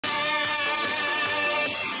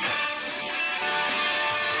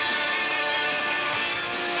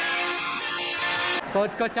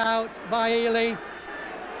But cut out by Ely.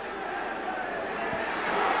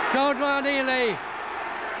 Good one, Ely.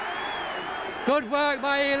 Good work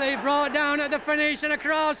by Ely, brought down at the finish and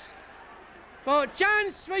across. But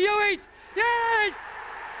chance for Hewitt. Yes!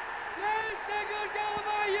 Yes, a good goal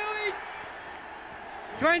by Hewitt.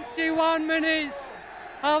 21 minutes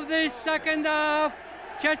of this second half.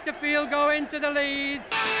 Chesterfield go into the lead.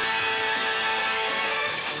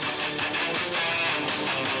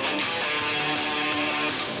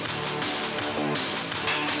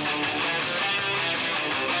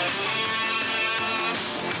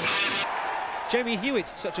 Jamie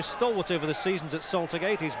Hewitt, such a stalwart over the seasons at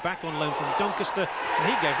Saltergate, is back on loan from Doncaster, and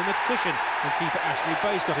he gave them a cushion when keeper Ashley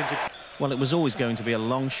Bays got into... Well, it was always going to be a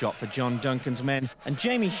long shot for John Duncan's men, and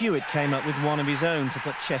Jamie Hewitt came up with one of his own to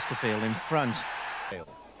put Chesterfield in front.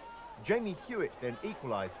 Jamie Hewitt then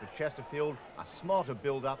equalised for Chesterfield, a smarter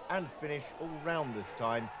build-up and finish all round this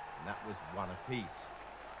time, and that was one apiece.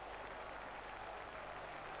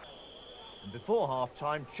 And before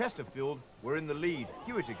half-time, Chesterfield were in the lead.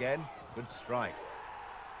 Hewitt again, good strike.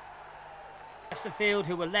 Chesterfield,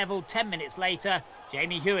 who were levelled 10 minutes later,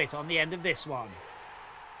 Jamie Hewitt on the end of this one.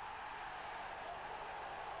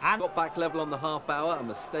 And got back level on the half hour, a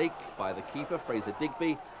mistake by the keeper, Fraser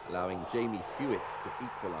Digby, allowing Jamie Hewitt to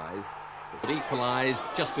equalise. But equalised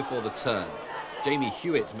just before the turn. Jamie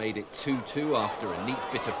Hewitt made it 2-2 after a neat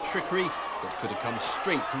bit of trickery that could have come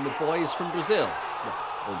straight from the boys from Brazil. Well,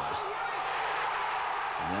 almost.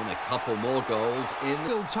 And then a couple more goals in.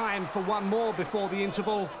 Still time for one more before the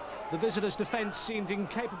interval. The visitors' defence seemed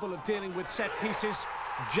incapable of dealing with set pieces.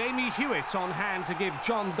 Jamie Hewitt on hand to give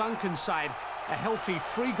John Duncan's side a healthy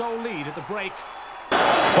 3-goal lead at the break.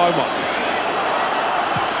 Beaumont.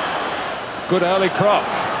 Good early cross.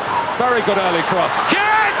 Very good early cross.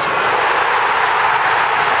 Hewitt!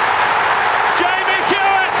 Jamie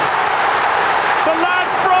Hewitt! The lad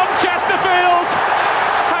from Chesterfield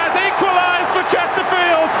has equalised for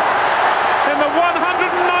Chesterfield in the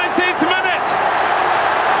 119th minute.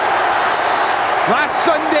 Last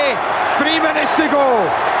Sunday, 3 minutes to go,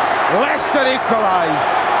 Leicester equalise.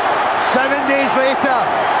 7 days later,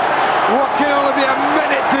 what can only be a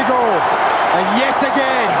minute to go, and yet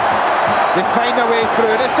again they find a way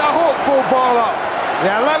through. It's a hopeful ball up.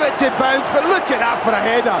 They allow it to bounce, but look at that for a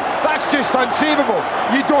header. That's just unsavable.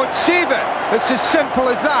 You don't save it. It's as simple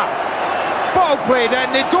as that. Ball played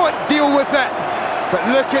in, they don't deal with it. But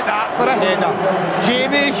look at that for a header.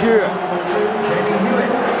 Jamie Hewitt.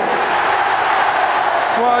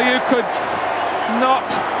 Well, you could not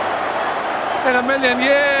in a million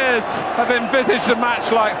years have envisaged a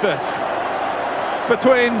match like this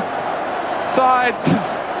between sides.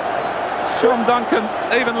 John Duncan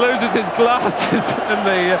even loses his glasses in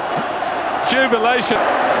the jubilation.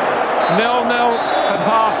 0-0 at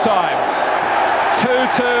half-time,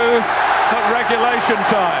 2-2 at regulation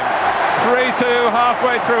time, 3-2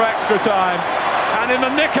 halfway through extra time, and in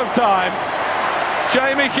the nick of time,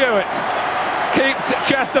 Jamie Hewitt keeps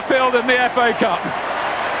Chesterfield in the FA Cup.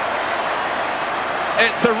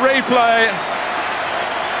 It's a replay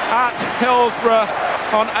at Hillsborough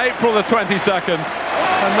on April the 22nd,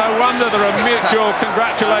 and no wonder there are mutual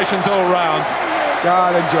congratulations all round.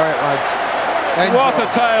 God, enjoy it, lads. Enjoy. What a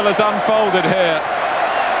tale has unfolded here.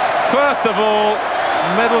 First of all,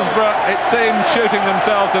 Middlesbrough, it seemed, shooting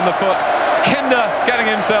themselves in the foot. Kinder getting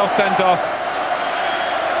himself sent off.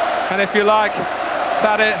 And if you like,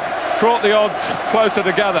 that it brought the odds closer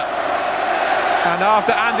together. And after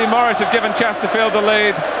Andy Morris had given Chesterfield the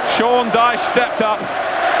lead, Sean Dyche stepped up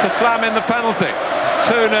to slam in the penalty.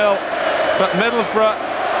 2-0, but Middlesbrough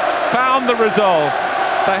found the resolve.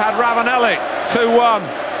 They had Ravanelli, 2-1.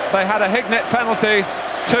 They had a Hignett penalty,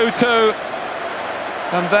 2-2.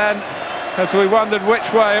 And then, as we wondered which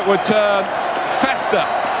way it would turn, Fester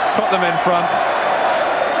put them in front.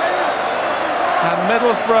 And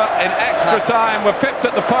Middlesbrough, in extra time, were pipped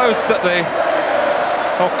at the post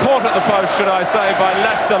or caught at the post, should I say, by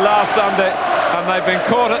Leicester last Sunday, and they've been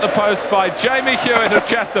caught at the post by Jamie Hewitt of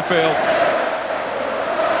Chesterfield.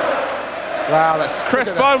 Wow, that's Chris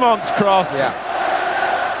Beaumont's cross. Yeah.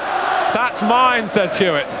 That's mine, says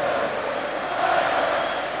Hewitt.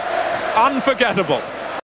 Unforgettable.